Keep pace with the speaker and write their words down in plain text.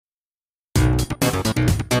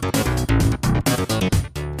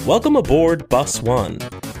Welcome aboard Bus 1.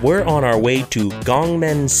 We're on our way to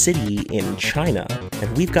Gongmen City in China,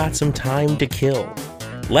 and we've got some time to kill.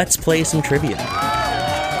 Let's play some trivia.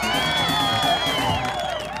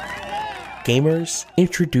 Gamers,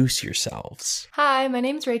 introduce yourselves. Hi, my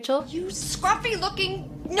name's Rachel. You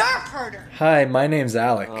scruffy-looking nerf herder! Hi, my name's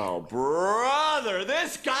Alec. Oh, brother,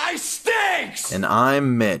 this guy stinks! And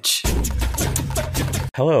I'm Mitch.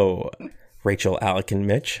 Hello, Rachel, Alec, and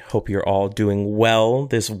Mitch. Hope you're all doing well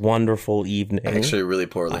this wonderful evening. Actually, really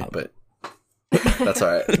poorly, but that's all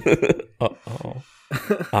right. Uh-oh.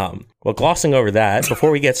 Well, glossing over that, before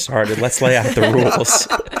we get started, let's lay out the rules.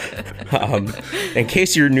 In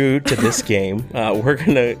case you're new to this game,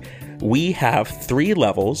 we have 3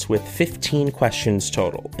 levels with 15 questions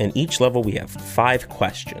total. In each level, we have 5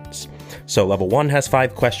 questions. So level 1 has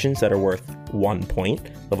 5 questions that are worth 1 point.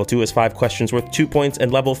 Level 2 has 5 questions worth 2 points.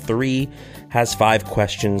 And level 3 has 5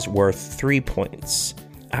 questions worth 3 points.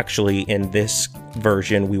 Actually, in this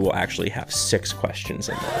version, we will actually have 6 questions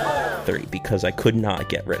in level 3 because I could not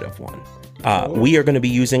get rid of one. We are going to be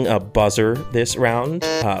using a buzzer this round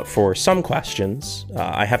for some questions.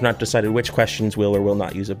 I have not decided which questions will or will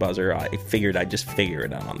not use a buzzer. I figured I'd just figure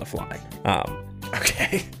it out on the fly.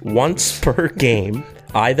 Okay. Once per game,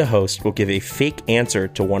 I, the host, will give a fake answer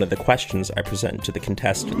to one of the questions I present to the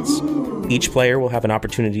contestants. Each player will have an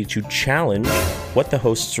opportunity to challenge what the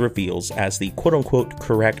host reveals as the quote-unquote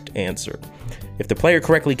correct answer. If the player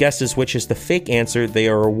correctly guesses which is the fake answer, they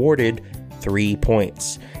are awarded 3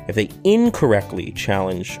 points. If they incorrectly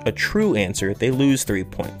challenge a true answer, they lose 3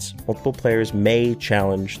 points. Multiple players may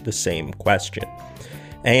challenge the same question.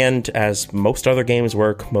 And as most other games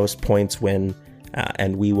work, most points win.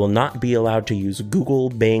 And we will not be allowed to use Google,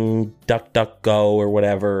 Bing, DuckDuckGo, or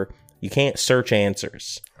whatever. You can't search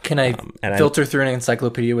answers. Can I filter through an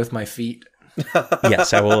encyclopedia with my feet?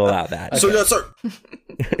 Yes, I will allow that. Okay. So, yes, sir.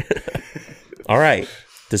 All right.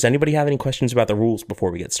 Does anybody have any questions about the rules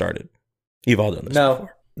before we get started? You've all done this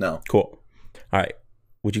before. No. Cool. All right.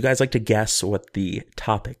 Would you guys like to guess what the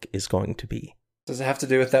topic is going to be? Does it have to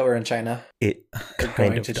do with that we're in China? It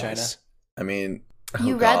kind of does. China? I mean...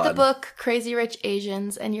 You read the book Crazy Rich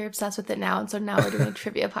Asians and you're obsessed with it now, and so now we're doing a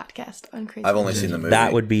trivia podcast on Crazy I've only Rich seen the movie.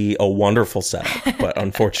 That would be a wonderful setup, but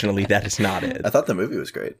unfortunately that is not it. I thought the movie was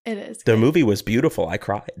great. It is. The movie was beautiful. I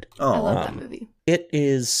cried. Oh, I love that movie. It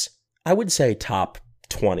is, I would say, top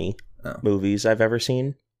 20 movies I've ever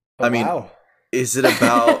seen. Oh, I mean, wow. Is it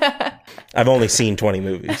about... I've only seen 20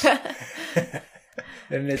 movies.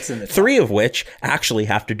 And it's in the top. 3 of which actually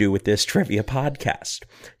have to do with this trivia podcast.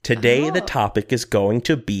 Today, the topic is going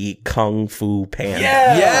to be Kung Fu Panda.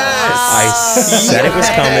 Yes! I said it was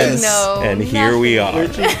coming, No, and here we are. We're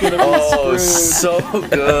just gonna be Oh, screwed. so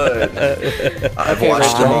good. I've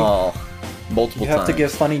watched them all multiple You have times. to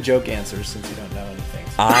give funny joke answers since you don't know anything.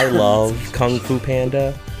 I love Kung Fu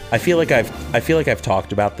Panda. I feel like I've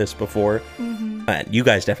talked about this before. You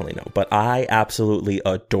guys definitely know, but I absolutely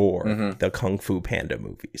adore the Kung Fu Panda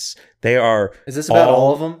movies. They are. Is this about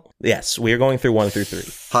all of them? Yes, we are going through 1 through 3.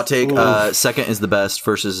 Hot take, second is the best,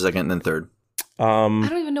 first is second, and then third. I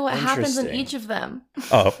don't even know what happens in Interesting. each of them.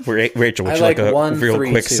 Oh, Rachel, would I you like a 1, real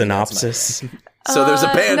 3, quick 2, synopsis? So there's a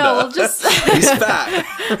panda. No, we'll just... He's fat.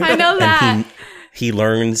 I know that. He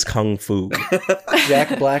learns Kung Fu.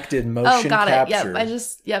 Jack Black did motion Got capture.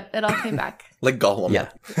 it. Yep, it all came back. Like Gollum. Yeah.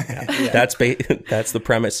 That's the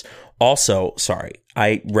premise. Also, sorry,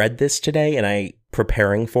 I read this today and I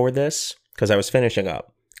preparing for this because I was finishing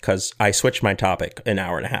up because I switched my topic an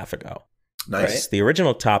hour and a half ago. Nice. The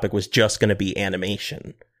original topic was just going to be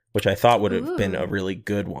animation, which I thought would have been a really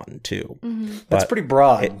good one too. That's pretty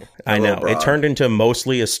broad. I know. broad. It turned into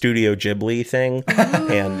mostly a Studio Ghibli thing.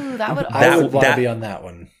 And Ooh, that would I would want that- to be on that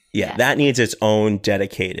one. yeah, that needs its own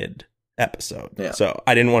dedicated episode. Yeah. So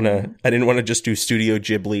I didn't want to just do Studio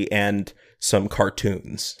Ghibli and some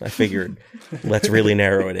cartoons. I figured let's really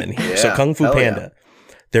narrow it in here. So Yeah. Kung Fu Hell Panda,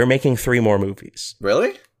 they're making 3 more movies.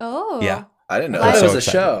 Really? Oh. Yeah. I didn't know I thought so it was a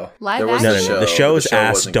excited. show. Live There was action? No, a no, show. the show's show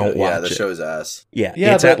ass, wasn't don't good. Yeah, watch the it. show's ass. Yeah,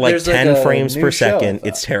 Yeah, it's but at like there's like 10 a frames new per show, I second. thought.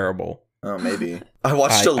 It's terrible. Oh, maybe. I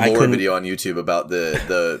watched a I lore couldn't- video on YouTube about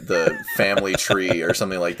the family tree or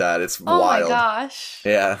something like that. It's Oh wild. my gosh.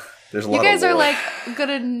 Yeah. There's a lot You guys of are lore. like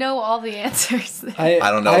gonna know all the answers. I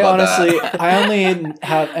don't know I about honestly, that.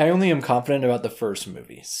 I only am confident about the first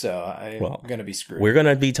movie, so I'm gonna be screwed. We're going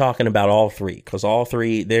to be talking about all 3 because all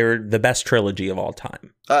 3, they're the best trilogy of all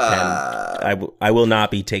time. And I will not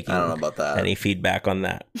be taking I don't know about that. any feedback on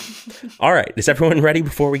that. All right. Is everyone ready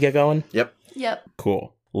before we get going? Yep. Yep.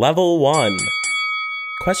 Cool. Level 1.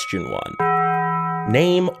 Question 1.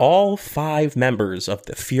 Name all 5 members of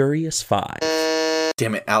the Furious 5.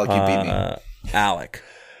 Damn it, Alec, you beat me. Alec.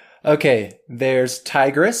 Okay, there's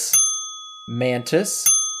tigress, mantis,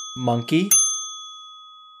 monkey,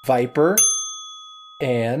 viper,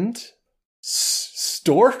 and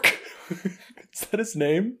stork? Is that his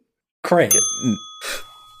name? Crane.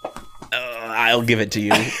 I'll give it to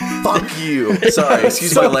you. Fuck you. Sorry,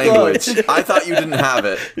 excuse my language. I thought you didn't have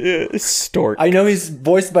it. Stork. I know he's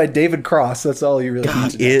voiced by David Cross. That's all you really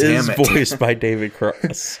need to know. Is Damn it. voiced by David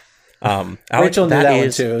Cross. Alec, Rachel knew that one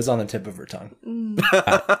is- too. It was on the tip of her tongue.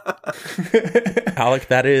 Alec,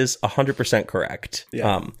 that is 100% correct.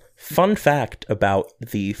 Yeah. Fun fact about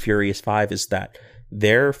the Furious Five is that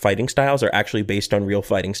their fighting styles are actually based on real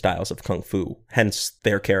fighting styles of Kung Fu, hence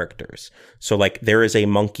their characters. So, like, there is a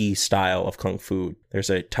monkey style of Kung Fu. There's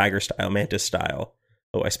a tiger style, mantis style.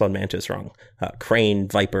 Oh, I spelled mantis wrong. Crane,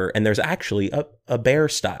 viper, and there's actually a bear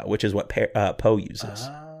style, which is what Poe uses.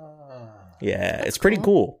 Yeah, it's pretty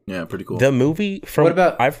cool. Yeah, pretty cool. The movie from What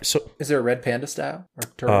about- Is Is there a red panda style or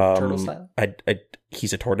turtle style?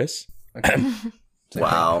 he's a tortoise. Okay.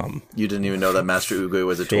 Wow. You didn't even know that Master Oogway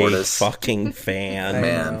was a Big tortoise. fucking fan.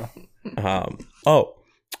 Man.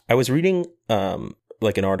 I was reading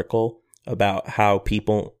like an article about how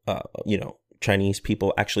people, Chinese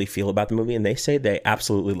people actually feel about the movie, and they say they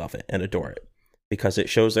absolutely love it and adore it because it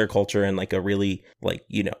shows their culture in like a really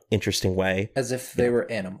interesting way. As if they were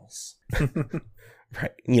animals.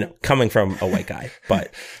 Right. Coming from a white guy,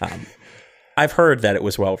 but I've heard that it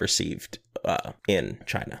was well received in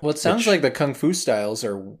China. Well, it sounds like the Kung Fu styles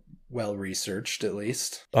are well researched, at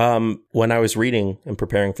least. When I was reading and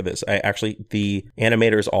preparing for this, the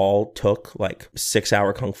animators all took like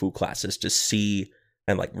 6-hour Kung Fu classes to see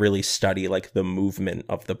and like really study like the movement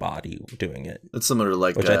of the body doing it. It's similar to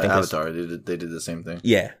like Which I think Avatar. They did the same thing.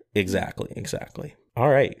 Yeah, exactly. All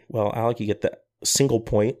right. Well, Alec, you get the single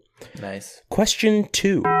point. Nice. Question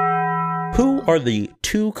 2. Who are the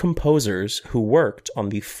 2 composers who worked on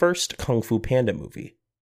the first Kung Fu Panda movie?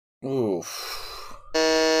 Oof.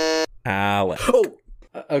 Alec. Oh,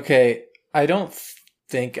 Okay, I don't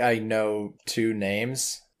think I know 2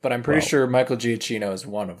 names, but I'm pretty sure Michael Giacchino is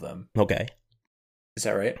one of them. Okay. Is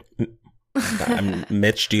that right?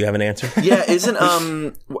 Mitch, do you have an answer? yeah. Isn't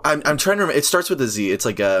I'm trying to remember. It starts with a Z. It's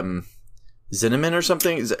like Zinnemann or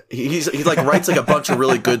something. He like writes like a bunch of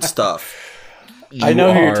really good stuff. I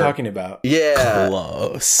know who you're are talking about. Yeah.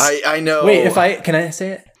 Close. I know. Wait, can I say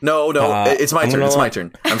it? No, it's my turn. It's my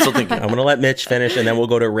turn. I'm still thinking. I'm gonna let Mitch finish, and then we'll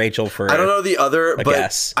go to Rachel for. I don't know the other, but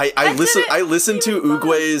guess. I listen to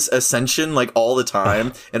Oogway's Ascension like all the time,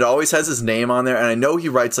 and it always has his name on there, and I know he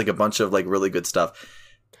writes like a bunch of like really good stuff.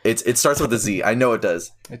 It starts with a Z. I know it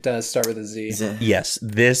does. It does start with a Z. Yes,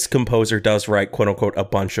 this composer does write "quote unquote" a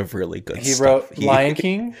bunch of really good. He stuff. wrote Lion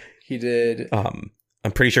King. He did.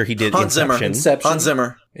 I'm pretty sure he did Hans Zimmer. Inception. Hans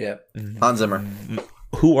Zimmer. Yeah. Hans Zimmer.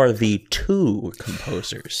 Who are the 2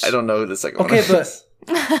 composers? I don't know who the second one Okay, is.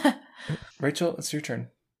 but Rachel, it's your turn.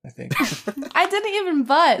 I think. I didn't even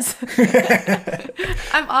buzz.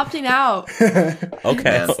 I'm opting out. Okay,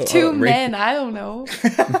 Man. Two men. I don't know.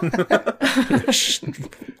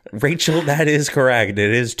 Rachel, that is correct.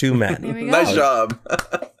 It is 2 men. Here we go. Nice job.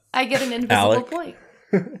 I get an invisible Alec? point.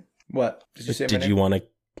 What? Did you say my Did name? you want to?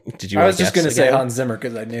 Did you? I wanna was just guess going to say again? Hans Zimmer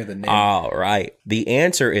because I knew the name. All right. The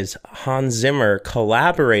answer is Hans Zimmer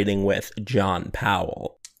collaborating with John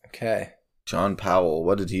Powell. Okay. John Powell.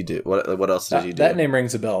 What did he do? What else did he do? That name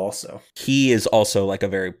rings a bell also. He is also like a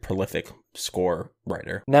very prolific score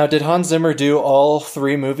writer. Now, did Hans Zimmer do all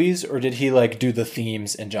 3 movies, or did he like do the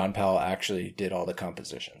themes and John Powell actually did all the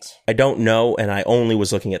compositions? I don't know, and I only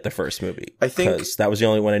was looking at the first movie. I think- because that was the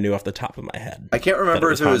only one I knew off the top of my head. I can't remember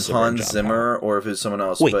That if it was and Hans John Zimmer or if it was someone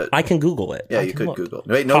else. Wait, but I can Google it. yeah, I you can could look. Google.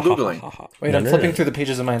 Wait, no Googling. Wait, No, I'm no, flipping no. through the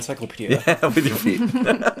pages of my encyclopedia. Yeah, with your feet.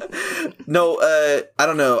 No, I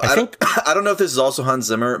don't know. I don't know if this is also Hans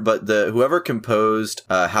Zimmer, but whoever composed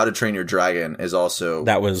 "How to Train Your Dragon" is also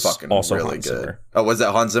That was fucking also really Hans good. Zimmer. Oh, was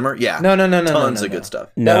that Hans Zimmer? Yeah. No, Tons no, of no. good stuff.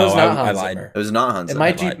 No, That was not I Hans lied. Zimmer. It was not Hans It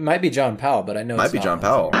Zimmer. might be John Powell, but I know Might it's be not John Hans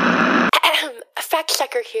Powell. Zimmer. Fact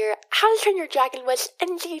checker here. How to Train Your Dragon was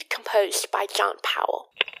indeed composed by John Powell.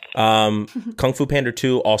 Kung Fu Panda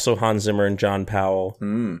 2, also Hans Zimmer and John Powell.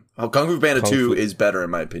 Oh, Kung Fu Panda Kung 2 Fu- is better in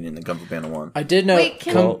my opinion than Kung Fu Panda 1. I did know. Wait,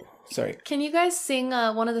 Sorry. Can you guys sing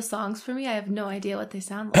one of the songs for me? I have no idea what they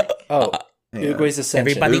sound like. Oh, Yeah. Oogway's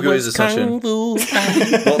Ascension. Everybody Oogway's was Ascension. Kung Fu.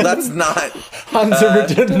 Well, that's not. Hans Zimmer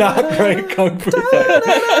did not write Kung Fu Panda.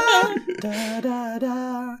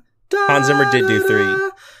 Hans Zimmer did do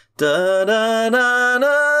 3. Yeah,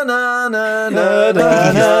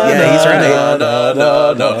 he's right.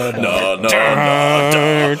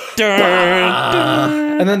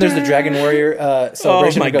 And then there's the Dragon Warrior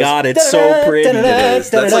celebration. Oh my It goes, God, it's so pretty. It is.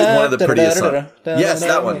 That's like one of the prettiest songs. Yes,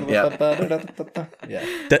 that one. Yeah. Yeah.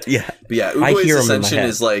 Yeah. But yeah, I Uguay's hear 'em in my Ascension head.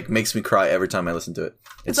 is like makes me cry every time I listen to it.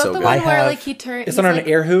 It's Is that so the good. one where have- like he turns? It's on an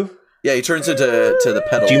air who? Yeah, he turns into the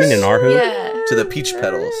petals. Do you mean an Arhu? Yeah. To the peach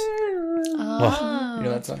petals. Oh, You know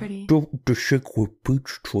that that's song? pretty. The shake with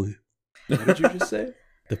peach tree. What did you just say?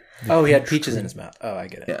 Oh, he had peaches in his mouth. Oh, I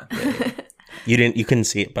get it. Yeah. You couldn't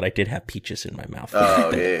see it, but I did have peaches in my mouth.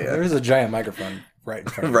 Oh, There was a giant microphone right in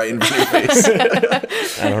front of Right in your face.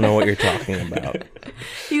 I don't know what you're talking about.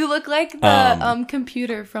 You look like the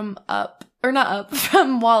computer from Up, or not Up,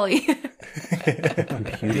 from Wall-E.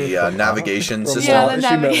 The navigation From system. Yeah, Wall-E. the She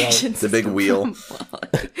meant navigation The big system wheel. from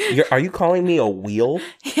Wall-E. Are you calling me a wheel?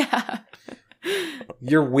 Yeah.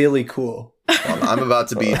 You're really cool. I'm about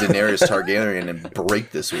to be Daenerys Targaryen and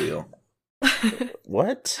break this wheel.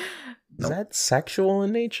 What? Is that sexual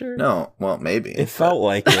in nature? No, well, maybe. It felt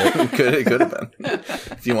like it. It could have been.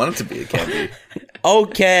 If you want it to be, it can be.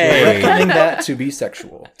 Okay. Recommending that to be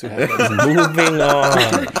sexual. To have that. Moving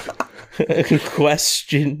on.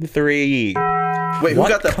 Question 3. Wait, who What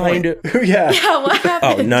got that kind point? of? Yeah. Yeah, what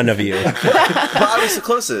happened? Oh, none of you. Well, I was the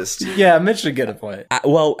closest. Yeah, Mitch should get a point.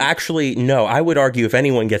 Well, actually, no. I would argue if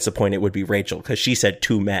anyone gets a point, it would be Rachel because she said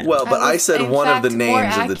 2 men. Well, but I I was, said in one of the fact, more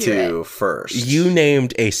names of the two accurate. first. you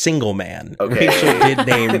named a single man. Okay. Rachel did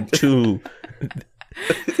name 2.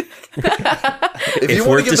 If you If want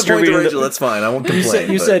we're to give the point to distributing the- Rachel, that's fine. I won't You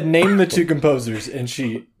complain. said name the 2 composers, and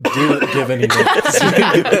she didn't give any names.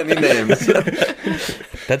 give any names.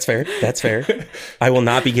 That's fair. That's fair. I will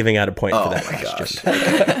not be giving out a point Oh for that my question.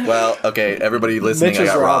 gosh. Well, okay, everybody listening, Mitch I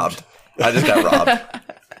was got robbed. robbed. I just got robbed.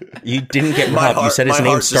 You didn't get My robbed. You heart, said his my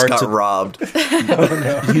name heart just starts got with. robbed.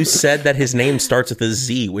 You said that his name starts with a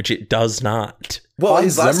Z, which it does not. Well, Hans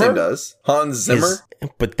his last Zimmer? name does. Hans Zimmer.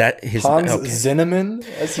 But that his Hans okay. Zinnemann?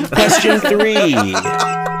 As he Question 3.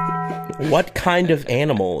 What kind of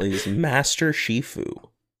animal is Master Shifu?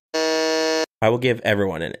 I will give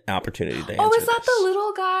everyone an opportunity to answer. Oh, is that this. the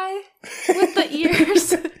little guy with the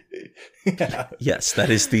ears? Yes, that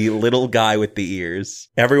is the little guy with the ears.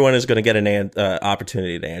 Everyone is going to get an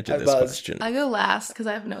opportunity to answer this buzzed. question. I go last because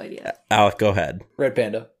I have no idea. Alec, go ahead. Red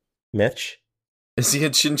Panda. Mitch? Is he a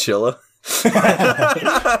chinchilla? For some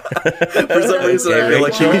reason, I feel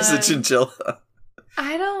like he was a chinchilla.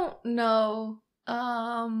 I don't know.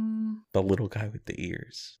 The little guy with the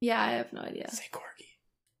ears. Yeah, I have no idea. Say Corgi.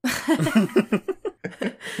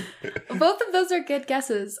 Both of those are good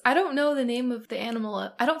guesses. I don't know the name of the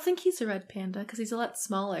animal. I don't think he's a red panda because he's a lot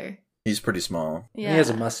smaller. He's pretty small. Yeah, He has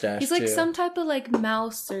a mustache, He's like too. some type of like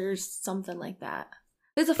mouse or something like that.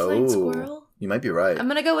 There's a flying Oh, squirrel. you might be right. I'm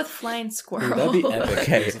gonna go with flying squirrel. Dude, that'd be epic.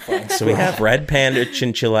 Okay, It's a flying so we have squirrel. red panda,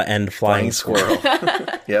 chinchilla, and flying squirrel.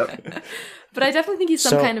 Yep. But I definitely think he's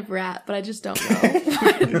some So- kind of rat, but I just don't know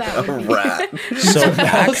what that A would be. rat. So Flying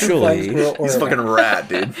actually, squirrel or He's a a fucking rat,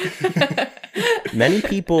 dude. many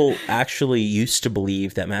people actually used to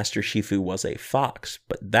believe that Master Shifu was a fox,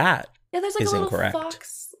 but that Yeah, there's like is a little incorrect.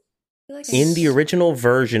 fox. Like in the original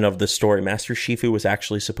version of the story, Master Shifu was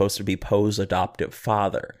actually supposed to be Poe's adoptive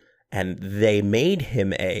father, and they made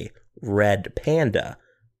him a red panda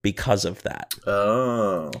because of that.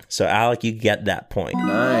 Oh, So, Alec, you get that point.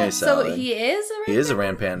 nice. So Alec. he is a red He is a panda?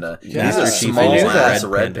 red panda. Yeah. He's a Master Chief small is a ass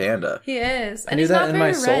red red panda. panda. He is. I And knew he's that not in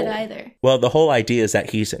very my red soul. either. Well, the whole idea is that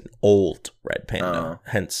he's an old red panda, Oh.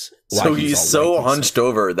 hence why So he's all so white and hunched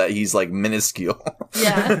over that he's like minuscule.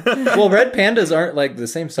 Yeah. Well, red pandas aren't like the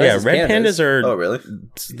same size Yeah, as red pandas are Oh, really? the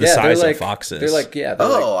Yeah, size they're like, of foxes. They're like, yeah. They're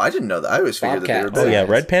Oh, like, I didn't know that. I always figured that they were Bobcat. big. oh yeah,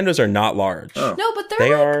 red pandas are not large. Oh. No, but they're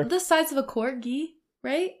They like are- the size of a corgi,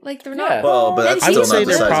 right? Like they're Yeah. not. Well, but that's And I would still say not the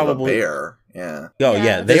they're size probably- of a bear. Yeah. Oh Yeah.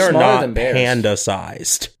 yeah, they They're are smaller not than bears. panda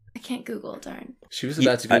sized. I can't Google. Darn. she was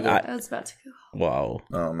about to Google. I was about to Google. Whoa.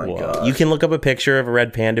 Oh my Whoa. god. You can look up a picture of a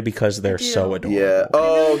red panda because they're do. so adorable. Yeah.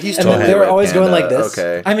 Oh, he's and Go totally ahead. a they're red always panda. going like this.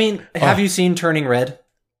 Okay. I mean, have you seen Turning Red?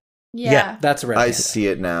 Yeah. That's a red I panda. see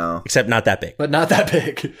it now. Except not that big. But not that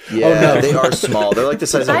big. Yeah, Oh, no. they are small. They're like the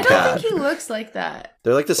size of I a don't cat. think he looks like that.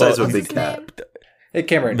 They're like the size Well, of a What's big his cat. name? Hey,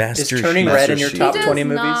 Cameron, Master is Turning Chief. Red in your Master top He 20 does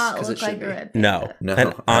movies? not Because it look should like be. a red No. panda. No, And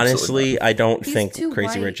absolutely honestly, not. I don't He's think too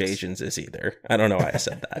Crazy white. Rich Asians is either. I don't know why I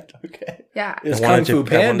said that. Okay. Yeah. Is I wanted Kung Fu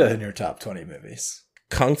to- I Panda wanted- in your top 20 movies?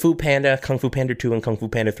 Kung Fu Panda 2, and Kung Fu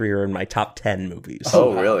Panda 3 are in my top 10 movies.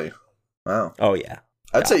 Oh, wow. really? Wow. Oh, yeah.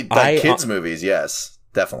 I'd say like I- kids' movies, yes.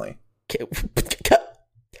 Definitely.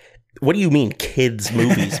 What do you mean, kids'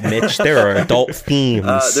 movies, Mitch? There are adult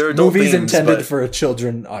themes. They're adult Movies themes, intended but- for a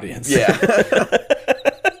children audience. Yeah.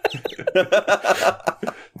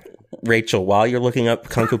 Rachel, while you're looking up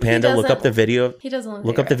Kung Fu Panda, look up the video. He doesn't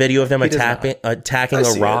Look up the video of them He does attacking I a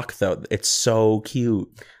see rock, though. It's so cute.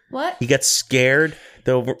 What? He gets scared.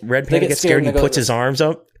 The red panda get gets scared scared. and He they go puts like his arms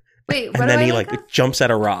up, Wait, what and do then I he look up? jumps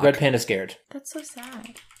at a rock. Red panda scared. That's so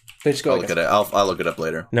sad. They just go I'll like look at it. I'll look it up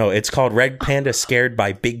later. No, it's called Red Panda Scared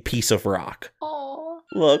by Big Piece of Rock. Oh,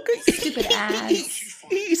 Look, stupid ass.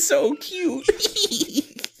 he's so cute.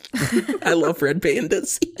 I love red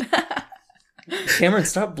pandas. Cameron,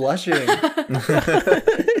 stop blushing.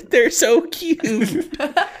 They're so cute.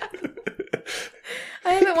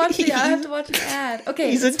 I haven't watched it yet. I have to watch an ad. Okay.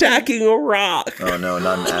 He's it's attacking a rock. Oh no,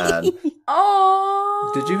 not an ad.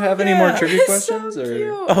 Oh. Did you have any more trivia it's questions? So or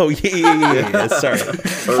cute. Oh yeah. Sorry.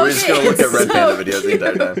 Or we're just gonna look at red panda videos the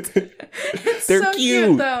entire time. It's They're so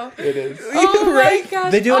cute. though. It is. Oh my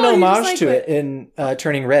gosh. They do an Oh, you homage just to like it in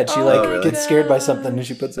Turning Red. She Oh my gets scared by something gosh. and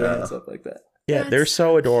she puts her hands up like that. Yeah, they're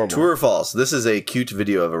so adorable. True or false? This is a cute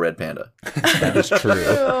video of a red panda. That is true.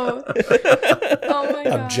 Oh my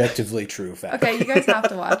god. Objectively true fact. Okay, you guys have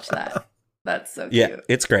to watch that. That's so cute. Yeah,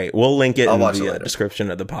 it's great. We'll link it I'll in watch it the later.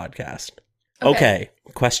 description of the podcast. Okay. Okay,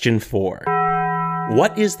 question 4.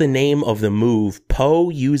 What is the name of the move Po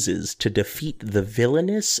uses to defeat the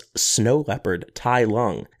villainous snow leopard Tai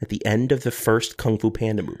Lung at the end of the first Kung Fu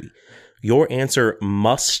Panda movie? Your answer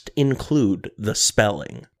must include the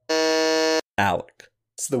spelling. Alec,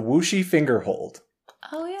 It's the whooshy finger hold.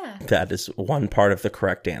 Oh yeah. that is one part of the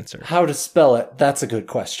correct answer. How to spell it? That's a good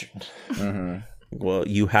question. Mm-hmm. Well,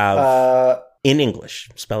 you have In in English.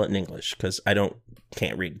 Spell it in English because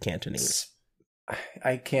can't read Cantonese.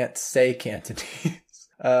 I can't say Cantonese.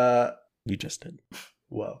 You just did.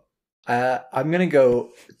 Whoa. I'm gonna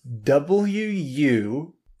go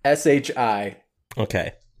WUSHI.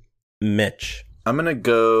 Okay, Mitch. I'm gonna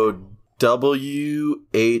go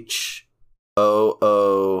WHOOSHIE.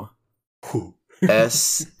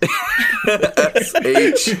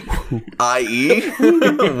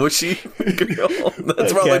 Whooshy girl.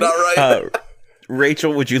 That's probably Okay. not right.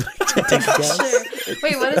 Rachel, would you like to take a guess? Sure.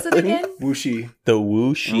 Wait, what is it again? Whooshy. The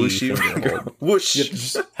whooshy. Whooshy finger hold. girl.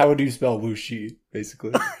 Whoosh. How would you spell whooshy,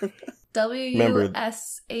 basically?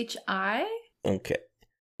 WUSHI? Okay.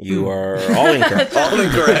 You are all incorrect. All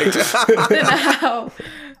incorrect. How?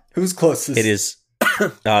 Who's closest? It is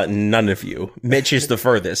none of you. Mitch is the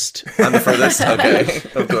furthest. I'm the furthest. Okay,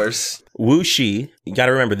 of course. Wuxi, you got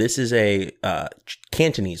to remember, this is a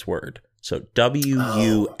Cantonese word. So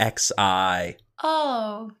WUXI.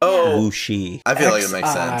 Oh. Oh, Wuxi. I feel like it makes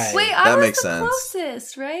XI. sense. Wait, that I was makes the sense.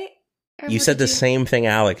 closest, right? Or You what said did the same thing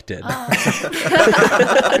Alec did. Oh.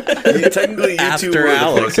 Technically, you two After were the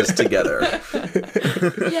Alec. closest together.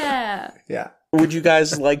 Yeah. Yeah. Would you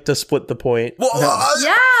guys like to split the point? Well,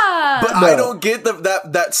 Yeah. but I don't get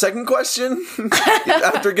that second question.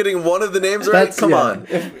 After getting one of the names right, come on.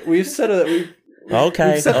 If we've said that we've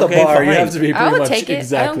Okay. set the okay, bar. fine. You have to be I pretty would much take it. I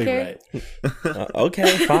exactly don't right.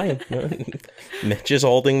 Okay, fine. Mitch is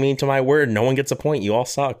holding me to my word. No one gets a point. You all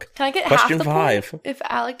suck. Can I get Question half the 5. point if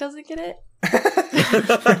Alec doesn't get it?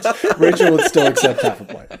 Rachel would still accept half a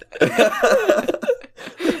point.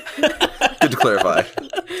 Good to clarify.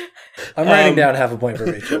 I'm writing down half a point for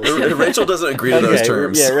Rachel. If Rachel doesn't agree to those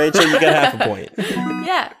terms. Yeah, Rachel, you get half a point.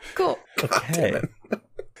 Yeah. Cool. Okay.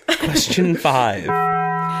 Question 5.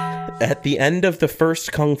 At the end of the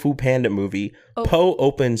first Kung Fu Panda movie, Po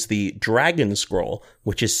opens the Dragon Scroll,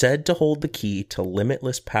 which is said to hold the key to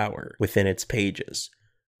limitless power within its pages.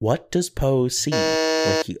 What does Po see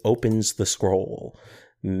when he opens the scroll?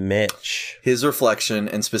 Mitch. His reflection,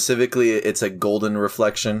 and specifically, it's a golden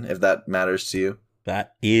reflection, if that matters to you.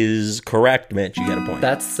 That is correct, Mitch. You get a point.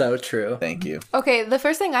 That's so true. Thank you. Okay, the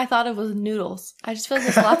first thing I thought of was noodles. I just feel like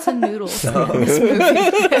there's lots of noodles in this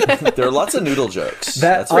movie. There are lots of noodle jokes.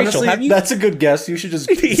 That That's honestly, have you- that's a good guess. You should just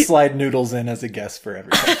slide noodles in as a guess for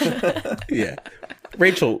everything. Yeah.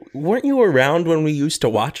 Rachel, weren't you around when we used to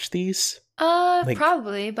watch these? Like-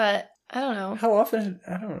 Probably, but I don't know. How often?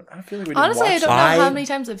 I feel like we didn't Honestly, I watch don't know I- how many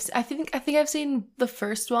times I think I've seen the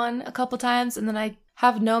first one a couple times, and then I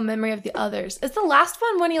have no memory of the others. Is the last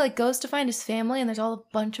one when he goes to find his family and there's all a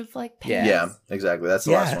bunch of pandas? Yeah, exactly. That's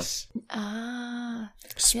the last one. Ah.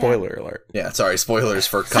 Spoiler alert. Yeah, sorry. Spoilers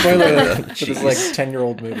for Kung Fu Spoiler Panda. alert for this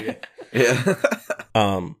 10-year-old movie. Yeah.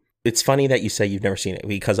 It's funny that you say you've never seen it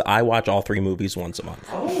because I watch all 3 movies once a month.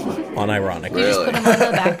 Unironically. You just Really? put them on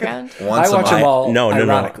the background. Once I watch a them month. all. No.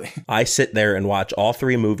 Ironically. I sit there and watch all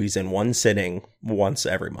 3 movies in one sitting once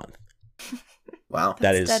every month. Wow. That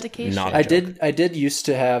That's is dedication. not a I joke. did used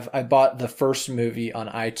to have. I bought the first movie on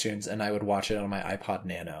iTunes, and I would watch it on my iPod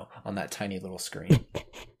Nano on that tiny little screen.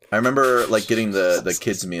 I remember getting the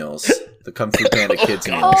kids meals the Kung Fu Panda kids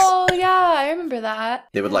meals. Oh yeah, I remember that.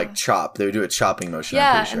 They would like chop. They would do a chopping motion. I'm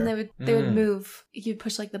Yeah, pretty sure. and they would move. You'd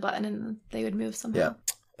push like the button, and they would move somehow.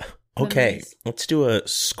 Yeah. Okay, Memories. let's do a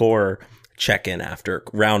score check-in after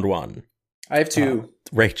round 1. I have 2.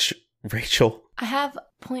 Rachel. I have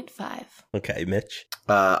 0.5. Okay, Mitch.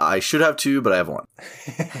 I should have 2, but I have 1.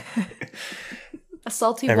 A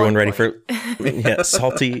salty. Everyone 1 ready point. for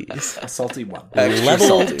salty A salty one. Extra level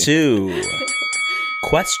salty. 2?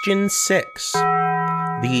 Question 6.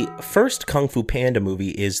 The first Kung Fu Panda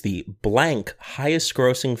movie is the blank highest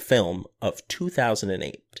grossing film of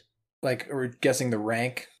 2008. Like, we're guessing the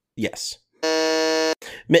rank. Yes.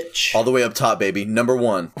 Mitch. All the way up top, baby. Number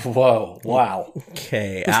 1. Whoa, wow.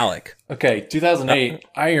 Okay, Alec. Okay, 2008.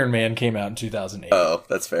 Iron Man came out in 2008. Oh,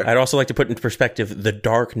 that's fair. I'd also like to put into perspective, The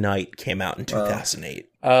Dark Knight came out in 2008.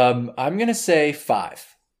 I'm going to say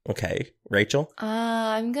 5. Okay, Rachel.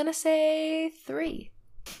 I'm gonna say 3.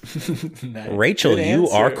 Nice. Rachel, Good you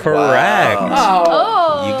answer. are correct. Wow.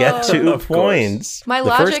 Oh, You get 2 Of course. points. My the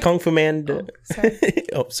logic- first Kung Fu Panda. Sorry.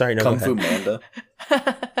 Oh, sorry, no, Kung go Fu ahead.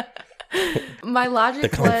 Manda. My logic The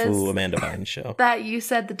Kung Fu was Amanda Bynes show. that you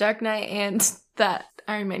said the Dark Knight and that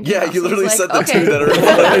Iron Man. Yeah, came you out, so literally it's said like, the 2 that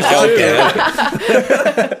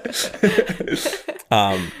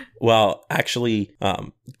are okay. Well, actually,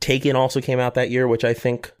 Taken also came out that year, which I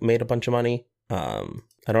think made a bunch of money.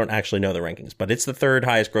 I don't actually know the rankings, but it's the 3rd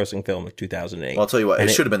highest grossing film of 2008. Well, I'll tell you what, And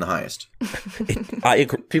it should have been the highest.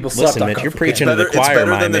 People slept Listen, on Mitch, Kung you're Fu preaching to Better, the it's choir,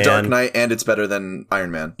 better my than man. The Dark Knight, and it's better than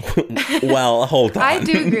Iron Man. Well, hold on. I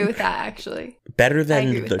do agree with that actually. Better I than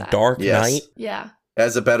agree with The that. Dark Yes. Knight. Yeah, It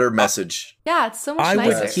has a better message. yeah, it's so much I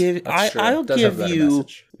nicer. would give. That's true. I'll It does have give a better you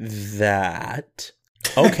message. that.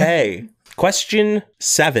 Okay. Question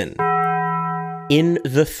 7. In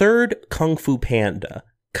the 3rd Kung Fu Panda,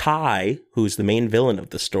 Kai, who's the main villain of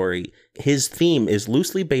the story, his theme is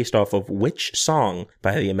loosely based off of which song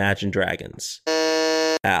by the Imagine Dragons?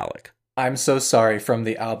 Alec. I'm so sorry from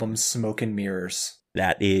the album Smoke and Mirrors.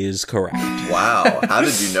 That is correct. Wow. How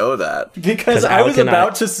did you know that? Because 'Cause I was Alec and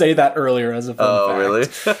about to say that earlier as a fun Oh,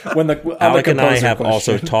 fact. really? When the Alec the and I composer have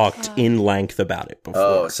also question. talked in length about it before.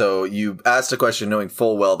 Oh, so you asked a question knowing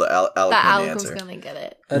full well that Alec that knew the Alec was answer. gonna get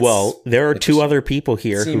it. That's- Well, there are 2 other people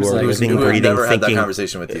here who Seems are like- living, Who have breathing, never had that thinking.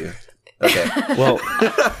 conversation with you. Okay. Well,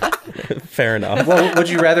 fair enough. Well, would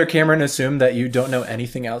you rather Cameron assume that you don't know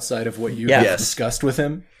anything outside of what you Yeah. have Yes. discussed with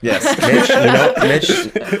him? Yes.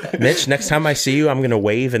 Mitch, next time I see you, I'm going to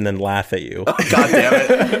wave and then laugh at you. God damn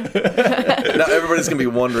it. Now everybody's going to be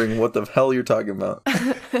wondering what the hell you're talking about.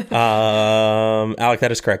 Alec,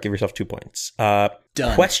 that is correct. Give yourself 2 points.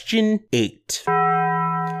 Done. Question 8.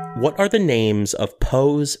 What are the names of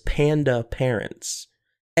Poe's panda parents?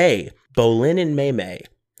 A. Bolin and Mei Mei.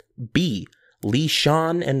 B. Li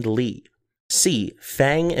Shan and Li. C.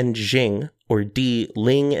 Fang and Jing. Or D.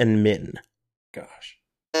 Ling and Min. Gosh.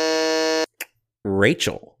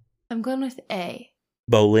 Rachel. I'm going with A.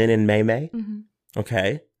 Bolin and Mei Mei. Mm-hmm.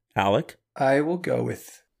 Okay. Alec. I will go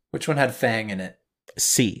with... Which one had Fang in it?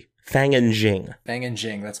 C. Fang and Jing. Fang and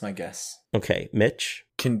Jing, that's my guess. Okay. Mitch.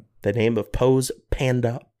 Can The name of Poe's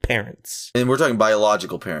panda parents. and we're talking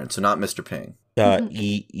biological parents, so not Mr. Ping.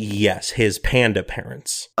 Yes, his panda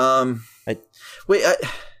parents.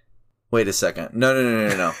 Wait a second.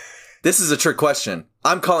 No. This is a trick question.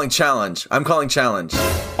 I'm calling challenge. On Really?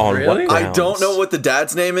 what grounds? I don't know what the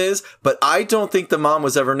dad's name is, but I don't think the mom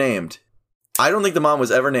was ever named.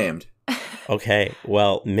 Okay,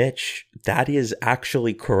 well, Mitch, that is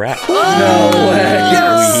actually correct. No way.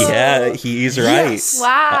 Yes! Yeah, he's right. Yes!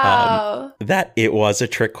 Wow. That it was a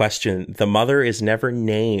trick question. The mother is never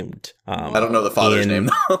named. I don't know the father's name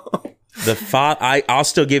though. I'll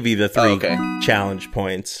still give you the 3 Oh, okay. challenge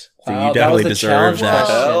points. So Wow, you that definitely was the deserve challenge that.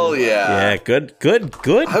 question. Hell yeah. Yeah, good. I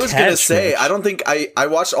was gonna catch, say, Mitch. I don't think I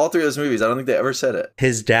watched all 3 of those movies. I don't think they ever said it.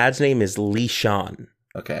 His dad's name is Li Shan.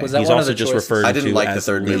 Okay. Was that He's one of also the just choices? referred I didn't to like the as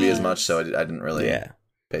 3rd movie Li. as much, so I didn't really Yeah.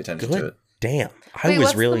 pay attention to Good. it. Damn. I Wait, was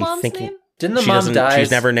what's really the mom's thinking. name? Didn't the She mom doesn't. die?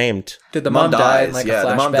 She's never named. Did the mom die in like yeah, a flashback?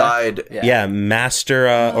 the mom died. Yeah, Master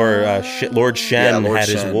Lord Shen Lord had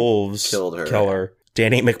his Shen wolves killed her. kill her.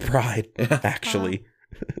 Danny McBride, actually.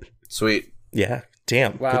 Sweet. Yeah,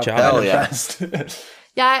 damn. Wow, Good job. Hell I'm yeah. impressed.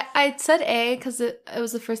 Yeah, I said A because it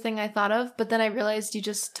was the first thing I thought of, but then I realized you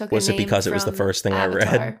just took Was a it name because it was the from first thing I read?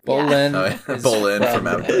 Avatar. Bolin. Oh, yeah. is Bolin from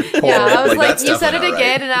Avatar. Yeah, I was like, that's you said it definitely not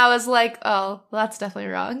again, right. and I was like, oh, well, that's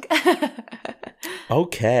definitely wrong.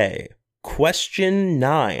 Okay. Question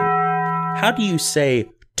 9. How do you say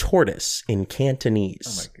tortoise in Oh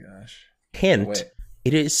Cantonese? my gosh. Hint, Wait.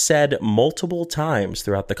 it is said multiple times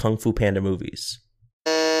throughout the Kung Fu Panda movies.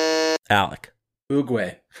 Alec.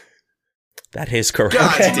 Oogway. That is correct.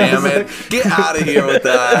 God damn it. Get out of here with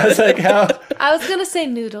I was that. like, how? I was gonna say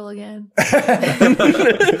noodle again.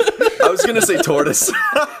 I was going to say tortoise.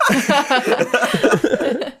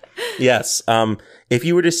 Yes. If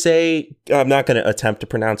you were to say, I'm not going to attempt to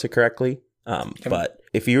pronounce it correctly, but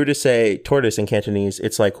if you were to say tortoise in Cantonese,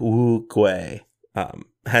 it's like Wu Gui.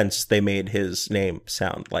 Hence, they made his name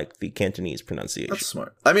sound like the Cantonese pronunciation. That's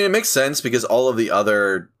smart. I mean, it makes sense because all of the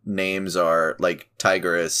other names are like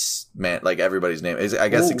tigress, man, like everybody's name is, I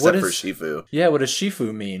guess, except for Shifu. Yeah, what does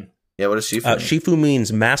Shifu mean? Yeah, what does Shifu mean? Shifu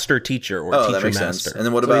means master teacher or teacher that makes master. sense. And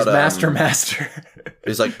then what So about he's master?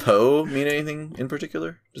 Is like Po mean anything in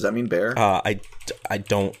particular? Does that mean bear? I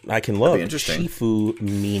don't. I can look. interesting. Shifu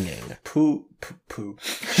meaning. Poo.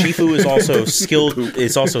 Shifu is also skilled.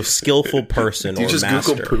 Is also skillful person you or just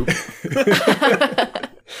master. Google poop.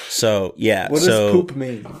 So yeah. What does poop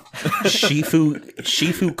mean? Shifu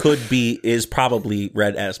is probably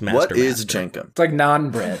read as master. What is master. Jenkum? It's like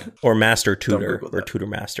non-bread. Or master tutor Google or that. tutor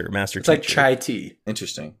master. Master It's teacher. like chai tea.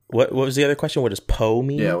 Interesting. What was the other question? What does Po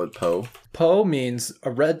mean? Yeah, what Po? Po means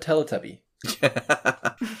a red Teletubby.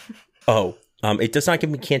 Oh, it does not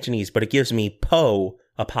give me Cantonese, but it gives me Po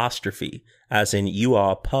apostrophe, as in you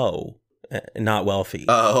are Po, not wealthy.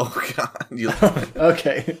 Oh, God.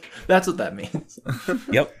 Okay, that's what that means.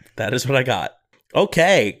 Yep, that is what I got.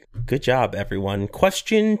 Okay, good job, everyone.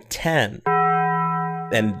 Question 10.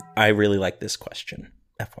 And I really like this question.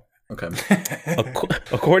 FYI. Okay.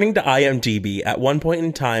 According to IMDb, at one point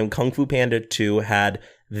in time, Kung Fu Panda 2 had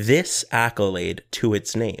this accolade to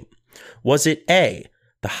its name. Was it A,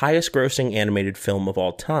 the highest grossing animated film of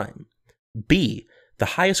all time? B, the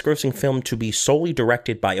highest grossing film to be solely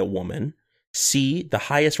directed by a woman? C, the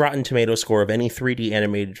highest Rotten Tomato score of any 3D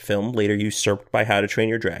animated film, later usurped by How to Train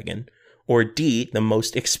Your Dragon? Or D, the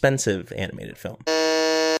most expensive animated film?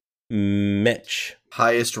 Mitch.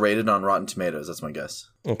 Highest rated on Rotten Tomatoes. That's my guess.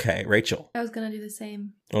 Okay, Rachel. I was gonna do the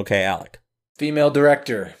same. Okay, Alec. Female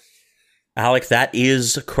director. Alec, that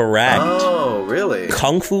is correct. Oh, really?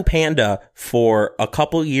 Kung Fu Panda, for a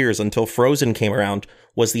couple years until Frozen came around,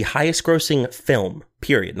 was the highest grossing film,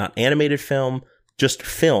 period. Not animated film, just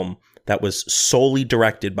film that was solely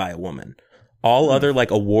directed by a woman. All other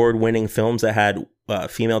like award-winning films that had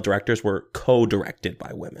female directors were co-directed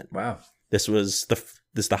by women. Wow. This was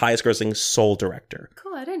the highest grossing sole director.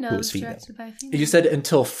 Cool. I didn't know Who it was was female. directed by a female. You said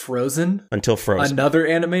until Frozen? Until Frozen. Another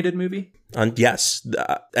animated movie? Yes.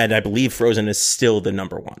 And I believe Frozen is still the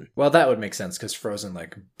number one. Well, that would make sense because Frozen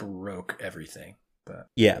like broke everything. But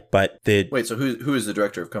Yeah, but Wait, so who is the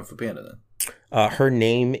director of Kung Fu Panda then? her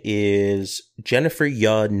name is Jennifer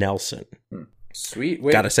Yuh Nelson. sweet.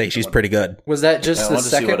 Wait, Gotta say, she's pretty good. was that just I the wanted to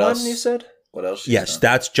see second what one else. you said? What else? she's Yes, done?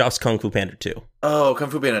 that's just Kung Fu Panda 2. Oh, Kung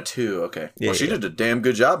Fu Panda 2. Okay. Yeah, Well, she yeah. did a damn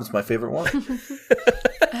good job. It's my favorite one. I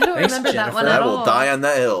don't Thanks, remember that Jennifer. one I at will all. die on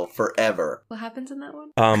that hill forever. What happens in that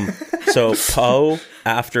one? So Po,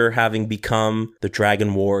 after having become the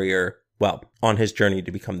Dragon Warrior, well, on his journey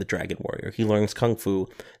to become the Dragon Warrior, he learns Kung Fu.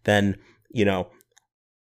 Then,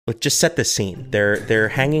 just set the scene. They're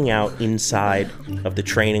hanging out inside of the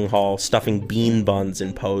training hall, stuffing bean buns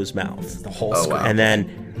in Po's mouth. The whole Oh, script. wow. And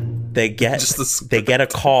then they get Just the they get a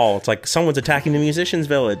call. It's like someone's attacking the musicians'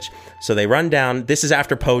 village. So they run down. This is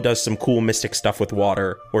after Po does some cool mystic stuff with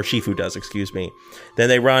water, or Shifu does, excuse me. Then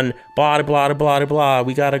they run, blah blah blah blah blah.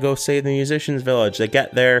 We gotta go save the musicians' village. They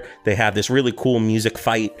get there. They have this really cool music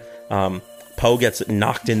fight. Po gets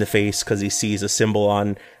knocked in the face because he sees a symbol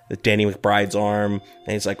on Danny McBride's arm,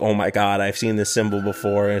 and he's like, "Oh my god, I've seen this symbol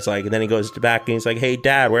before." And it's like, and then he goes back and he's like, "Hey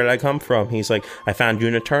Dad, where did I come from?" He's like, "I found you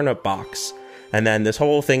in a turnip box." And then this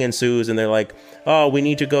whole thing ensues, and they're like, "Oh, we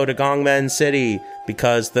need to go to Gongmen City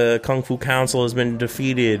because the Kung Fu Council has been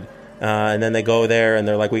defeated." And then they go there, and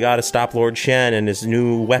they're like, "We got to stop Lord Shen and his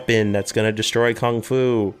new weapon that's going to destroy Kung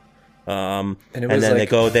Fu." And then they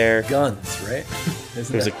go there. Guns, right?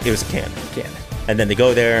 It was a cannon. cannon. And then they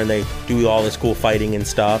go there and they do all this cool fighting and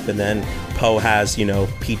stuff. And then Po has,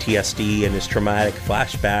 PTSD and his traumatic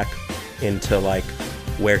flashback into like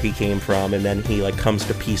where he came from. And then he like comes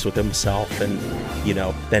to peace with himself and,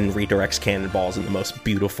 then redirects cannonballs in the most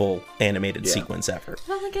beautiful animated sequence ever. I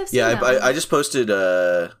don't think I've seen Yeah, that one. I just posted,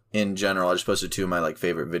 in general, I just posted 2 of my like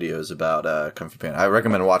favorite videos about Kung Fu Panda. I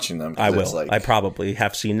recommend watching them. 'cause I will. it's, like, I probably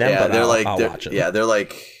have seen them, yeah, but they're I'll watch them. Yeah, they're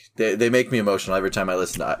like, they make me emotional every time I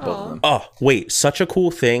listen to both of them. Oh, wait. Such a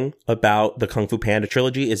cool thing about the Kung Fu Panda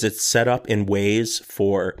trilogy is it's set up in ways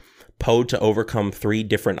for Po to overcome 3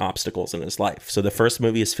 different obstacles in his life. So the first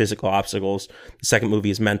movie is physical obstacles, the second movie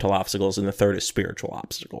is mental obstacles, and the third is spiritual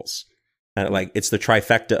obstacles. And it's the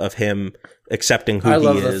trifecta of him accepting who I he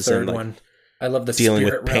love is the third and one. I love the dealing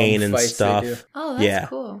with spirit pain realm and fights they do. stuff. Oh, that's Yeah.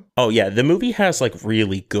 cool. Oh yeah, the movie has like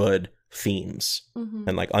really good themes Mm-hmm.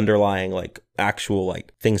 and like underlying like actual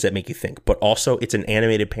like things that make you think, but also it's an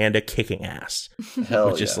animated panda kicking ass,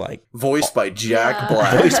 Hell which is like voiced by Jack Yeah.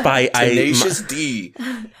 Black. voiced by Tenacious D.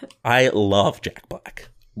 I love Jack Black.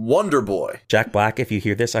 Wonder Boy. Jack Black, if you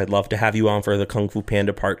hear this, I'd love to have you on for the Kung Fu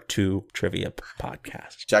Panda Part 2 trivia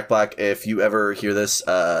podcast. Jack Black, if you ever hear this,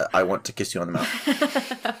 I want to kiss you on the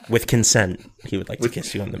mouth. With consent, he would like to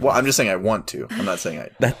kiss you on the mouth. Well, I'm just saying I want to. I'm not saying I.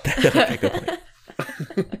 Okay, good point.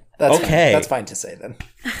 That's Okay. Fine. That's fine to say then.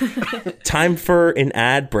 Time for an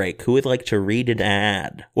ad break. Who would like to read an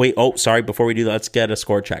ad? Wait, sorry, before we do that, let's get a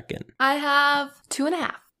score check in. I have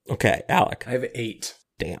 2.5. Okay, Alec. I have 8.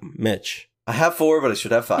 Damn, Mitch. I have 4, but I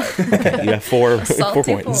should have 5. Okay, you have 4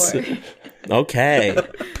 Salty points. 4. Okay.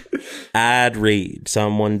 Ad read.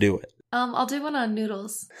 Someone do it. I'll do one on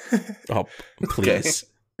noodles. Oh, please.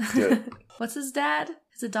 Do it. What's his dad?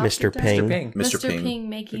 His adopted Mr. dad? Ping. Ping. Mr. Ping.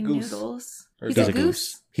 making The goose. noodles. Or He's he's a a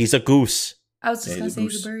goose? He's a goose. I was just Yeah, going he's to a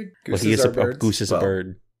say he's a bird. Well, he Gooses is are a birds. goose is Well. a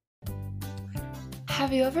bird.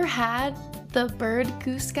 Have you ever had the bird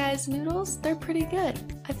goose guy's noodles? They're pretty good.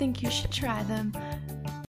 I think you should try them.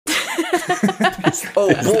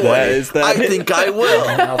 Oh boy, is that I it? think I My will.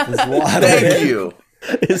 mouth is watering. Thank you.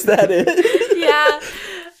 Is that it? Yeah.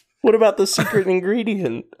 What about the secret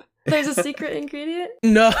ingredient? There's a secret ingredient.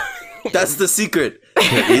 No. That's the secret.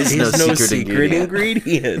 There is no, There's secret,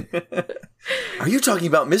 ingredient. ingredient. Are you talking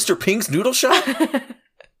about Mr. Ping's noodle shop?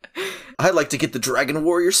 I'd like to get the Dragon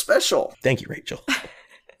Warrior special. Thank you, Rachel.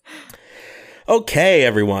 Okay,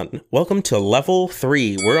 everyone. Welcome to level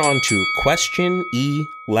 3. We're on to question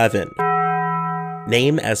 11.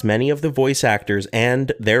 Name as many of the voice actors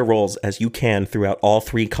and their roles as you can throughout all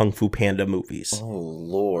 3 Kung Fu Panda movies. Oh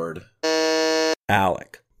Lord.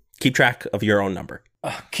 Alec, keep track of your own number.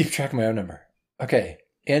 Keep track of my own number. Okay.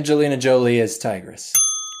 Angelina Jolie as Tigress.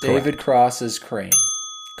 Correct. David Cross as Crane.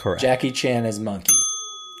 Correct. Jackie Chan as Monkey.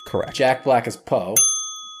 Correct. Jack Black as Poe.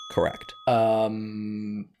 Correct.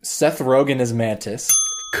 Seth Rogen as Mantis.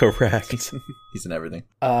 Correct. He's in everything.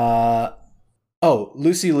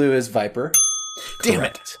 Lucy Liu as Viper. Damn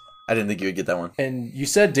it. I didn't think you would get that one. And you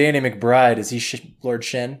said Danny McBride. Is he Lord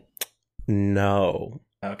Shen? No.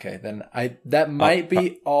 Okay, then that might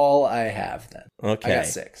be all I have then. Okay. I got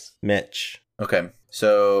 6. Mitch. Okay.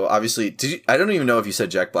 So obviously, I don't even know if you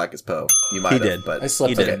said Jack Black as Poe. You might He have, did. but I slipped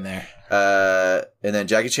He did. it in there. and then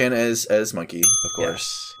Jackie Chan as Monkey, of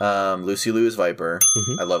course. Lucy Liu as Viper.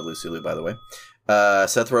 Mhm. I love Lucy Liu, by the way.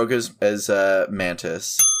 Seth Rogen as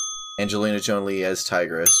Mantis. Angelina Jolie as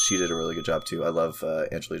Tigress. She did a really good job too. I love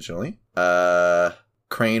Angelina Jolie.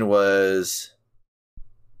 Crane was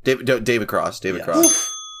David Cross. David Yes. Cross.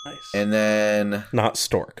 Nice. And then Not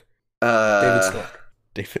Stork. David Stork.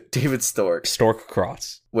 David Stork. Stork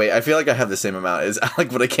Cross. Wait, I feel like I have the same amount as Alec,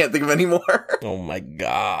 but I can't think of any more. Oh my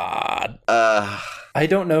god. I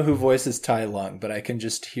don't know who voices Tai Lung, but I can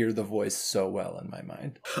just hear the voice so well in my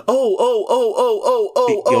mind.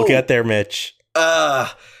 You'll get there, Mitch.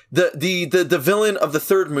 The villain of the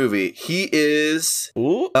third movie. He is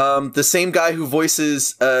Ooh. the same guy who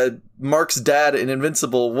voices Mark's dad in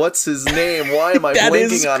Invincible. What's his name? Why am I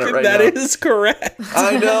blanking on it right now? That is correct.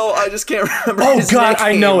 I know. I just can't remember. Oh his God,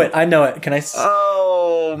 I name. know it. I know it. Can I?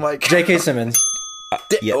 Oh my God. J.K. Simmons.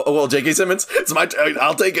 Yeah. Oh, well, J.K. Simmons. It's my turn.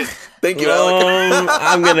 I'll take it. Thank you, Alec.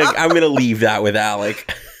 I'm gonna leave that with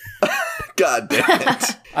Alec. God damn it.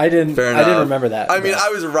 I didn't remember that. I mean, I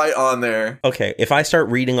was right on there. Okay, if I start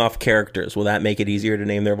reading off characters, will that make it easier to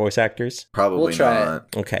name their voice actors? Probably We'll try not.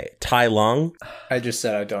 Okay, Tai Lung, I just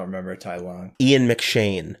said I don't remember Tai Lung. Ian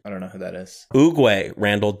McShane, I don't know who that is. Oogway,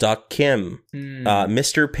 Randall Duck Kim,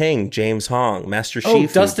 Mr. Ping, James Hong, Master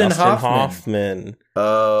Shifu, Dustin Hoffman.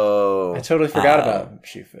 Oh. I totally forgot about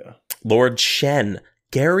Shifu. Lord Shen,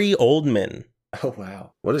 Gary Oldman, Oh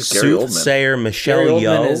wow. What is Gary Oldman? Soothsayer Michelle Gary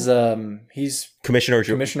Yeoh, Oldman is he's Commissioner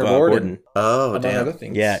Gordon. Oh, among damn. other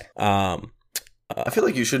things. Yeah. I feel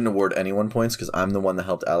like you shouldn't award anyone points because I'm the one that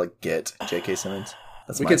helped Alec get J.K. Simmons.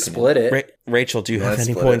 That's We my could opinion. split it. Rachel, do you have Let's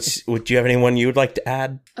any split points? Do you have anyone you would like to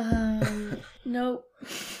add? Nope.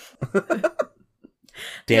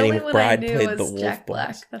 Danny the only one I McBride knew played was the wolf Jack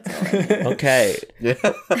boss. Black. That's all I knew. Okay.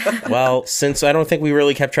 Yeah. Well, since I don't think we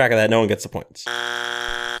really kept track of that, no one gets the points.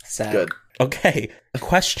 Sad. Good. Okay.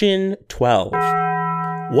 Question 12.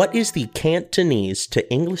 What is the Cantonese to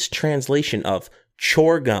English translation of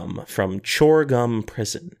Chorgum from Chorgum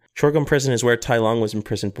Prison? Chorgum Prison is where Tai Lung was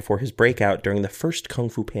imprisoned before his breakout during the first Kung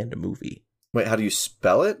Fu Panda movie. Wait, how do you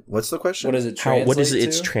spell it? What's the question? What does it What translate is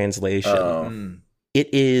its to? translation? Oh. It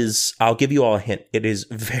is, I'll give you all a hint, it is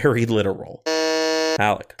very literal.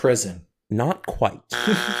 Alec, Prison. not quite.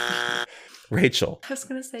 Rachel. I was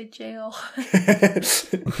gonna say jail.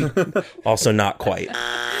 Also not quite.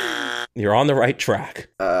 You're on the right track.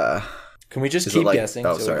 Can we just Is keep it like, guessing?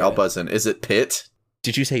 oh, so sorry, we I'll get it? buzz in. Is it Pit?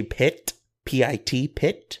 Did you say pit? P-I-T,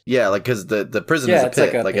 pit? Yeah, like because the prison Yeah, is a it's pit,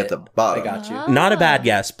 like a like pit. at the bottom. I got you. Not a bad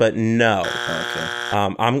guess, but no.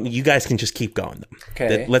 Okay. You guys can just keep going.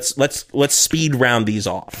 Okay. Let's speed round these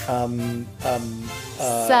off.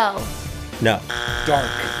 Cell. No, Dark.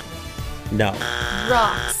 no,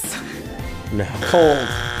 Rocks. no, Cold.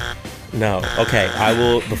 no. Okay, I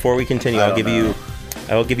will. Before we continue, I I don't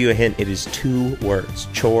will give you a hint. It is 2 words.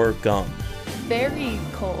 Chore gum. Very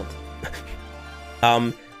cold.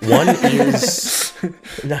 One is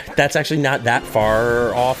that's actually not that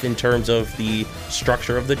far off in terms of the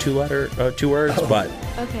structure of the two words, but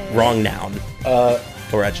Okay. wrong noun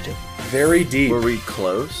or adjective. Very deep. Were we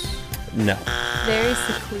close? No, Very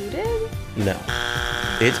secluded. no.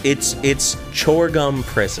 It's chore gum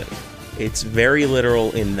prison. It's very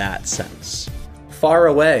literal in that sense. Far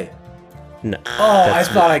away. No. Oh, I That's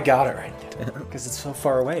thought I got it right. Because it's so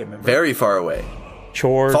far away, remember? Very far away.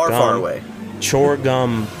 chore Far, gum, far away. Chore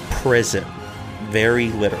gum prison. Very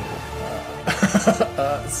literal.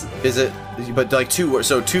 Is it? But like 2 words.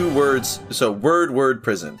 So 2 words. So word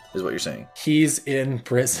prison is what you're saying. He's in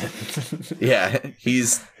prison. Yeah,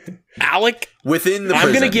 he's Alec, within the I'm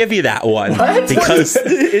prison. going to give you that one because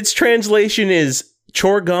its translation is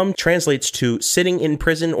chore gum translates to sitting in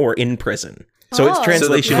prison or in prison. So its Oh.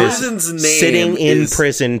 translation So the is prison's name sitting in is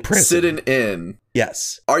prison. Sitting in.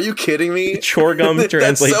 Yes. Are you kidding me? Chore gum That's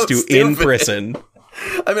translates so to in stupid. prison.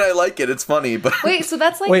 I mean, I like it. It's funny, but Wait, so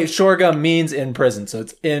that's like Wait, shorgum means in prison, so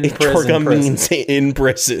it's in prison. Chore gum prison. means in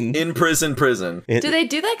prison. in prison. It- do they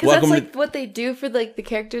do that because Welcome that's to- like what they do for like the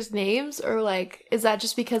characters' names, or like is that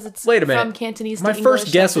just because it's Wait a minute. from Cantonese? My to first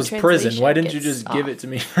English, guess that was the prison. Why didn't you translation just give gets it to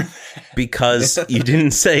me? because you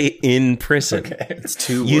didn't say in prison. It's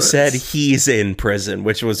 2 You words. said he's in prison,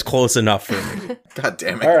 which was close enough for me. God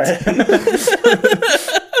damn it. All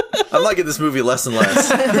right. I'm liking this movie less and less.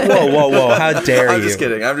 Whoa. How dare I'm you? just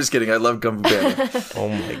kidding. I love Kung Fu Panda. Oh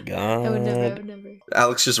my god. I would never.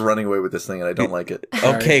 Alex just running away with this thing, and I don't like it.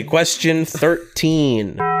 Okay, question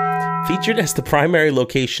 13. Featured as the primary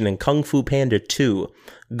location in Kung Fu Panda 2,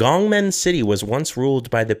 Gongmen City was once ruled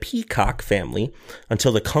by the Peacock family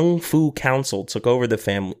until the Kung Fu Council took over the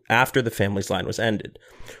family after the family's line was ended.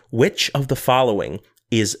 Which of the following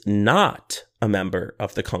is not a member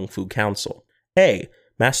of the Kung Fu Council? A.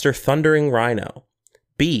 Master Thundering Rhino.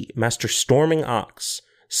 B. Master Storming Ox.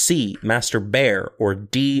 C. Master Bear. Or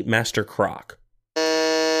D. Master Croc.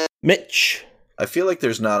 Mitch. I feel like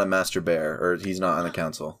there's not a Master Bear, or he's not on the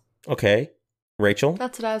council. Okay. Rachel.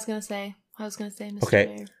 That's what I was gonna say. Mr. Okay.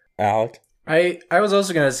 Bear. Alec. I was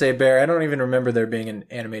also going to say bear. I don't even remember there being an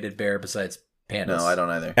animated bear besides pandas. No, I don't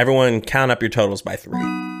either. Everyone count up your totals by 3.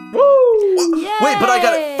 Wait, but I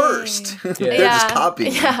got it first. They're just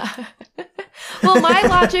copying. Yeah. Well, my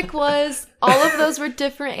logic was all of those were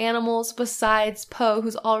different animals besides Poe,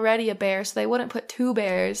 who's already a bear, so they wouldn't put 2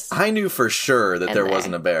 bears. I knew for sure that And there there.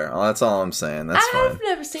 wasn't a bear. Well, that's all I'm saying. That's I've fine.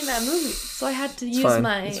 never seen that movie, so I had to use fine.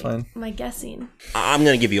 It's fine. my guessing. I'm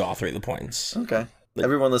going to give you all 3 of the points. Okay.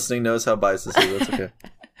 Everyone listening knows how biased this is. That's okay.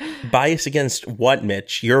 Bias against what,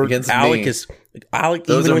 Mitch? Your Against Alec me. is Alec.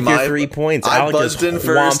 Those even are with my- your 3 points, I Alec buzzed is in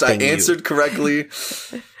first. I whomping you. answered correctly.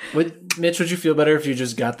 Mitch, would you feel better if you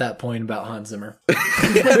just got that point about Hans Zimmer?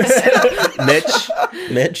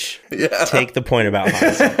 Mitch, Yeah. take the point about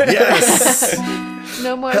Hans Zimmer. Yes.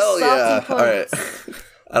 No more Hell salty yeah. points. All right.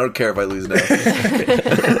 I don't care if I lose now.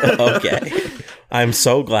 Okay. I'm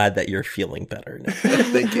so glad that you're feeling better now.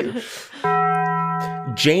 Thank you.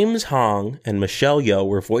 James Hong and Michelle Yeoh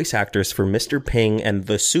were voice actors for Mr. Ping and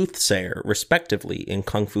the Soothsayer, respectively, in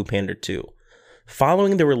Kung Fu Panda 2.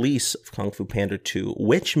 Following the release of Kung Fu Panda 2,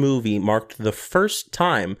 which movie marked the first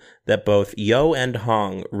time that both Yeoh and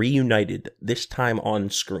Hong reunited, this time on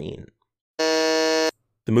screen? The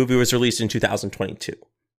movie was released in 2022.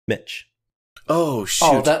 Mitch. Oh, shoot.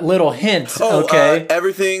 Oh, that little hint. Oh, okay.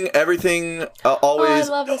 Everything, always.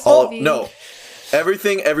 I love this all, movie. No,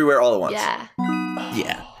 everything, everywhere, all at once. Yeah.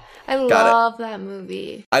 Yeah. I Got it. love that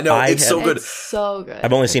movie. I know, it's so good. It's so good.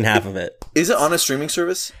 I've only seen half of it. Is it on a streaming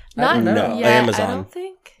service? Not don't know. No, yet, Amazon. I don't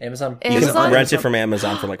think. Amazon. You Amazon? can rent it from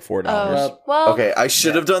Amazon for like $4. Oh, well. Okay, I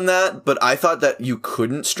should have done that, but I thought that you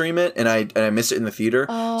couldn't stream it, and I missed it in the theater.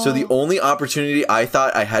 So the only opportunity I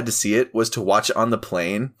thought I had to see it was to watch it on the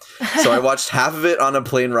plane. So I watched half of it on a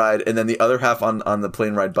plane ride, and then the other half on the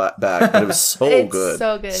plane ride back. But it was so It's good,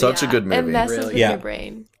 so good. such a yeah. good movie. It messes Really? with Yeah. your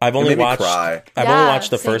brain. I've It only made me watched. cry. I've only Yeah, watched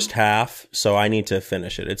the same. first half, so I need to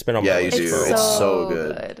finish it. It's been on Yeah, my you list do. for a It's while. so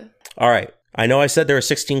good. All right, I know I said there were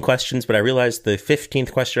 16 questions, but I realized the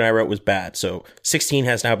 15th question I wrote was bad. So 16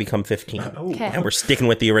 has now become 15. Okay. And we're sticking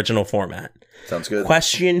with the original format. Sounds good.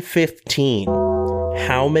 Question 15.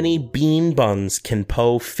 How many bean buns can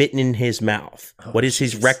Poe fit in his mouth? What is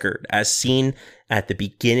his record as seen at the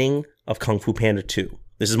beginning of Kung Fu Panda 2?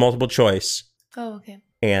 This is multiple choice, Oh, okay.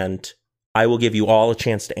 and I will give you all a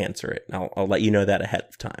chance to answer it. I'll let you know that ahead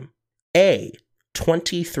of time. A,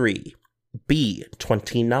 23. B,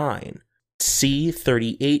 29. C,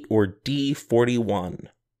 38. Or D, 41.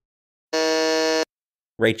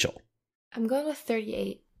 Rachel. I'm going with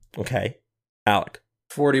 38. Okay. Alec.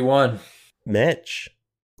 41. Mitch.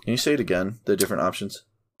 Can you say it again? The different options.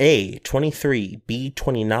 A, 23. B,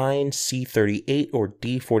 29. C, 38. Or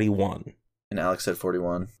D, 41. And Alex said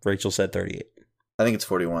 41. Rachel said 38. I think it's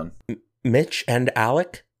 41. Mitch and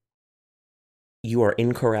Alec, you are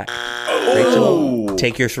incorrect. Oh! Rachel,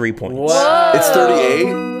 take your 3 points. What? It's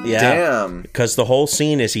 38? Yeah. Damn. Because the whole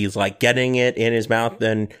scene is he's like getting it in his mouth,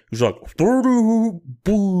 then he's like, 30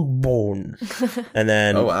 bones. And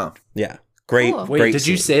then, Oh, wow. yeah. Great. Cool. Wait, great did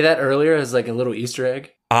you scene. say that earlier as like a little Easter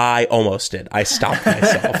egg? I almost did. I stopped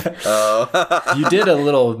myself. Oh. You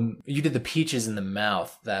did the peaches in the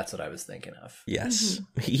mouth. That's what I was thinking of. Yes.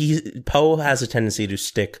 Poe has a tendency to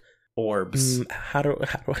stick. Orbs. How do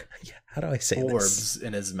I say Orbs this?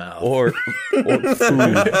 in his mouth. Or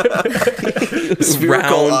food.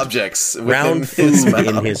 Spherical objects. within Round his food mouth.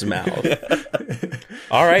 in his mouth.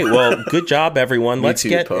 All right. Well, good job, everyone. Me Let's too,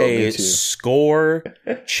 get Poe, a me too. score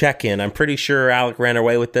check-in. I'm pretty sure Alec ran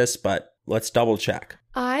away with this, but let's double check.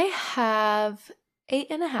 I have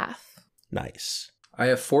 8.5. Nice. I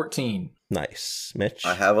have 14. Nice. Mitch?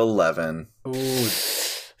 I have 11. Ooh,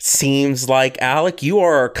 Seems like, Alec, you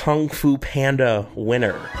are a Kung Fu Panda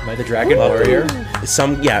winner. am I the dragon warrior?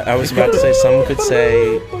 I was about to say, some could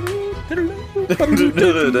say...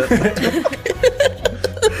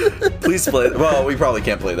 Please play. Well, we probably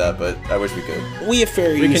can't play that, but I wish we could. We have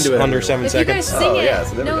fairies We can do it under every 7 If you guys seconds. sing it, yeah,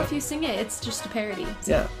 so there we no, go. if you sing it, it's just a parody.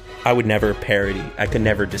 Yeah. I would never parody. I could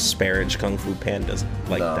never disparage Kung Fu Pandas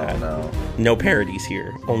like that. No. No parodies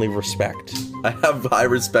here. Only respect. I have high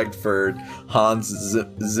respect for Hans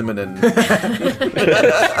Zimmerman.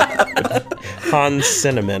 Hans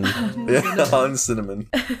Cinnamon. Yeah, Hans Cinnamon.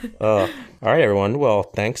 All right, everyone. Well,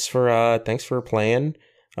 thanks for playing.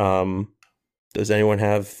 Does anyone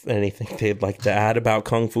have anything they'd like to add about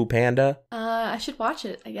Kung Fu Panda? I should watch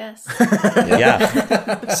it, I guess.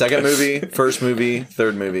 Yeah. Second movie, first movie,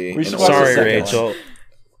 third movie. We should and watch the Sorry, second Rachel.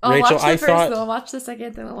 I'll Rachel, watch the I first, thought then I'll watch the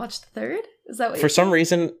second, then I'll watch the third? Is that what for some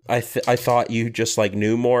reason I thought you just like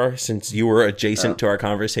knew more since you were adjacent Oh. to our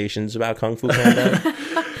conversations about Kung Fu Panda.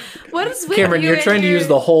 What is with Cameron, you you're and trying to your- use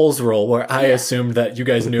the holes rule where I assumed that you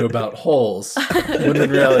guys knew about holes. When in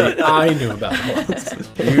reality, I knew about holes.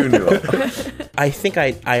 You knew it. I think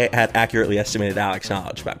I had accurately estimated Alex's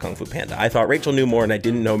knowledge about Kung Fu Panda. I thought Rachel knew more, and I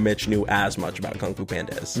didn't know Mitch knew as much about Kung Fu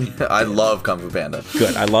Panda as. I love Kung Fu Panda.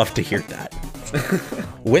 Good. I love to hear that.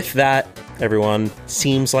 With that, everyone,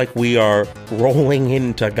 seems like we are rolling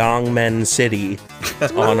into Gangmen City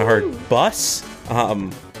on our bus.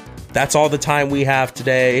 That's all the time we have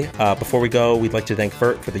today. Before we go, we'd like to thank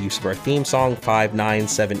Bert for the use of our theme song,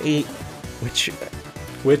 5978,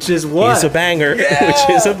 Which is what? is a banger. Which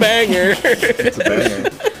is a banger. It's a banger.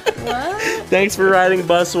 What? Thanks for riding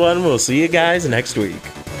Bus One. We'll see you guys next week.